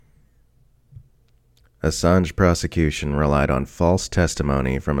Assange prosecution relied on false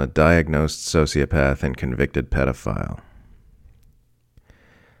testimony from a diagnosed sociopath and convicted pedophile.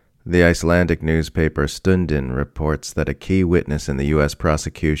 The Icelandic newspaper Stundin reports that a key witness in the U.S.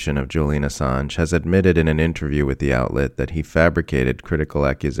 prosecution of Julian Assange has admitted in an interview with the outlet that he fabricated critical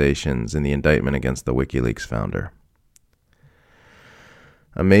accusations in the indictment against the WikiLeaks founder.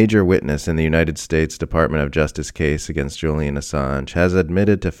 A major witness in the United States Department of Justice case against Julian Assange has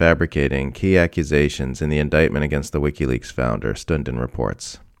admitted to fabricating key accusations in the indictment against the WikiLeaks founder, Stundin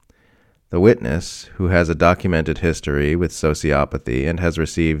reports. The witness, who has a documented history with sociopathy and has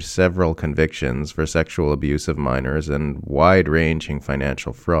received several convictions for sexual abuse of minors and wide-ranging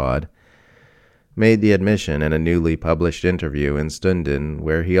financial fraud, made the admission in a newly published interview in Stundin,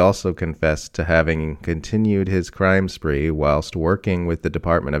 where he also confessed to having continued his crime spree whilst working with the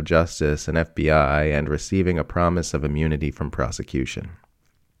Department of Justice and FBI and receiving a promise of immunity from prosecution.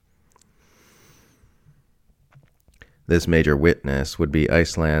 This major witness would be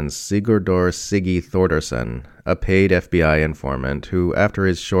Iceland's Sigurdur Siggi Thordarson, a paid FBI informant who, after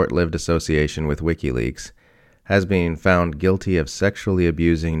his short-lived association with WikiLeaks, has been found guilty of sexually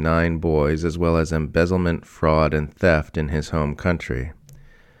abusing 9 boys as well as embezzlement, fraud, and theft in his home country.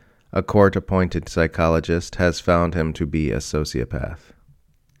 A court-appointed psychologist has found him to be a sociopath.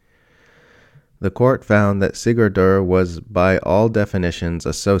 The court found that Sigurdur was by all definitions a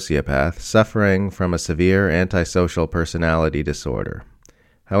sociopath suffering from a severe antisocial personality disorder.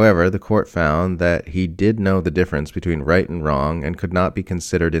 However, the court found that he did know the difference between right and wrong and could not be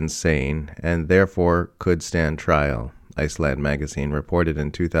considered insane, and therefore could stand trial, Iceland magazine reported in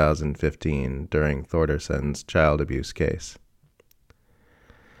 2015 during Thordarson's child abuse case.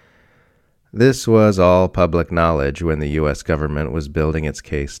 This was all public knowledge when the U.S. government was building its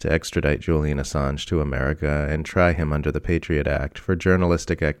case to extradite Julian Assange to America and try him under the Patriot Act for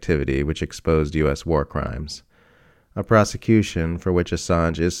journalistic activity which exposed U.S. war crimes. A prosecution for which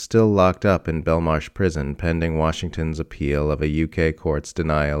Assange is still locked up in Belmarsh prison pending Washington's appeal of a UK court's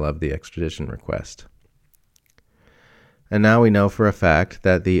denial of the extradition request. And now we know for a fact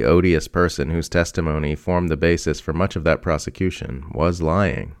that the odious person whose testimony formed the basis for much of that prosecution was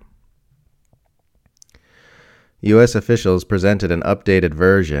lying. U.S. officials presented an updated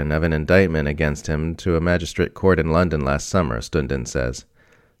version of an indictment against him to a magistrate court in London last summer, Stundin says.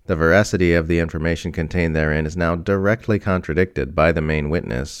 The veracity of the information contained therein is now directly contradicted by the main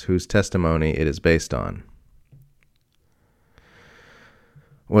witness, whose testimony it is based on.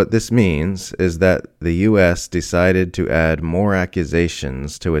 What this means is that the U.S. decided to add more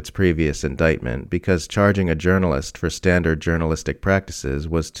accusations to its previous indictment because charging a journalist for standard journalistic practices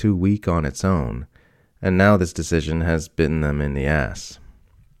was too weak on its own, and now this decision has bitten them in the ass.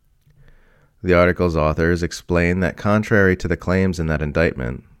 The article's authors explain that contrary to the claims in that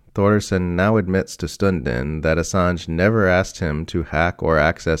indictment, Thordarson now admits to Stundin that Assange never asked him to hack or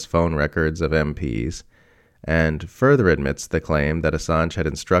access phone records of MPs, and further admits the claim that Assange had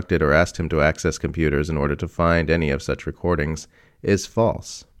instructed or asked him to access computers in order to find any of such recordings is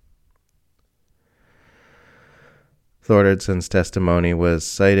false. Thordarson's testimony was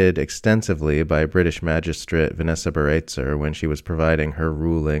cited extensively by British magistrate Vanessa Bareitzer when she was providing her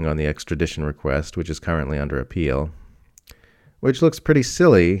ruling on the extradition request, which is currently under appeal, which looks pretty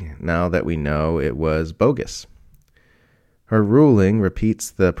silly now that we know it was bogus. Her ruling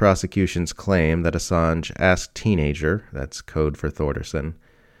repeats the prosecution's claim that Assange asked Teenager, that's code for Thordarson,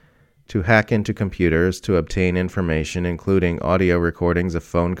 to hack into computers to obtain information including audio recordings of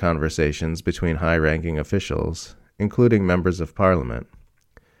phone conversations between high-ranking officials, including members of parliament.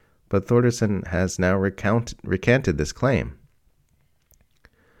 But Thordarson has now recanted this claim.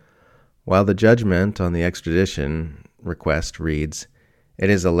 While the judgment on the extradition request reads, "It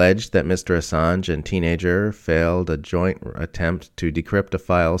is alleged that Mr. Assange and Teenager failed a joint attempt to decrypt a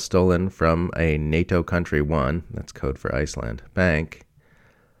file stolen from a NATO country 1, that's code for Iceland, bank."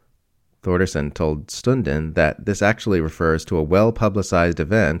 Thordarson told Stundin that this actually refers to a well-publicized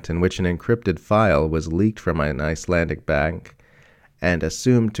event in which an encrypted file was leaked from an Icelandic bank and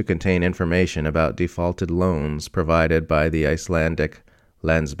assumed to contain information about defaulted loans provided by the Icelandic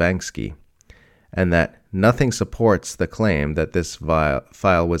Landsbanki, and that nothing supports the claim that this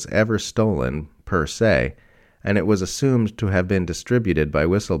file was ever stolen per se, and it was assumed to have been distributed by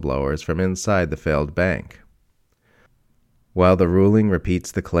whistleblowers from inside the failed bank. While the ruling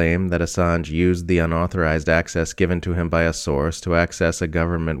repeats the claim that Assange used the unauthorized access given to him by a source to access a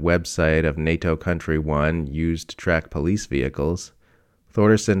government website of NATO Country 1 used to track police vehicles,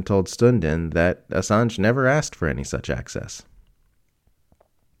 Thordarson told Stundin that Assange never asked for any such access.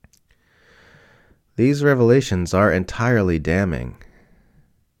 These revelations are entirely damning.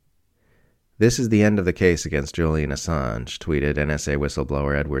 "This is the end of the case against Julian Assange," tweeted NSA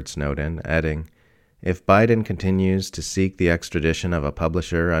whistleblower Edward Snowden, adding, "If Biden continues to seek the extradition of a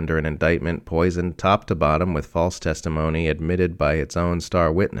publisher under an indictment poisoned top to bottom with false testimony admitted by its own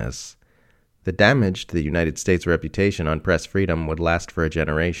star witness, the damage to the United States' reputation on press freedom would last for a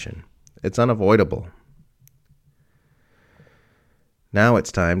generation. It's unavoidable." Now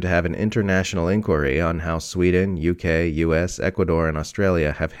it's time to have an international inquiry on how Sweden, UK, US, Ecuador, and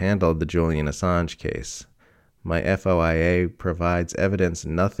Australia have handled the Julian Assange case. "My FOIA provides evidence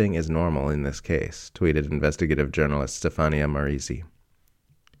nothing is normal in this case," tweeted investigative journalist Stefania Marisi.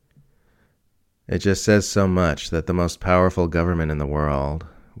 It just says so much that the most powerful government in the world,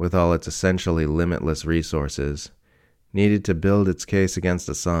 with all its essentially limitless resources, needed to build its case against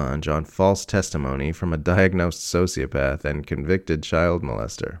Assange on false testimony from a diagnosed sociopath and convicted child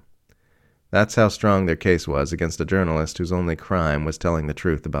molester. That's how strong their case was against a journalist whose only crime was telling the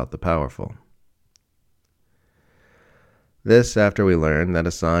truth about the powerful. This after we learned that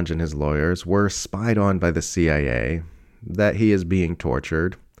Assange and his lawyers were spied on by the CIA, that he is being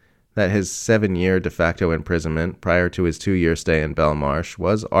tortured, that his 7-year de facto imprisonment prior to his 2-year stay in Belmarsh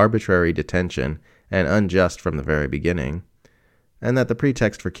was arbitrary detention and unjust from the very beginning, and that the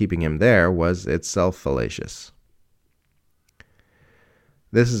pretext for keeping him there was itself fallacious.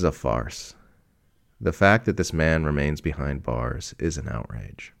 This is a farce. The fact that this man remains behind bars is an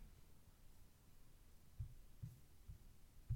outrage.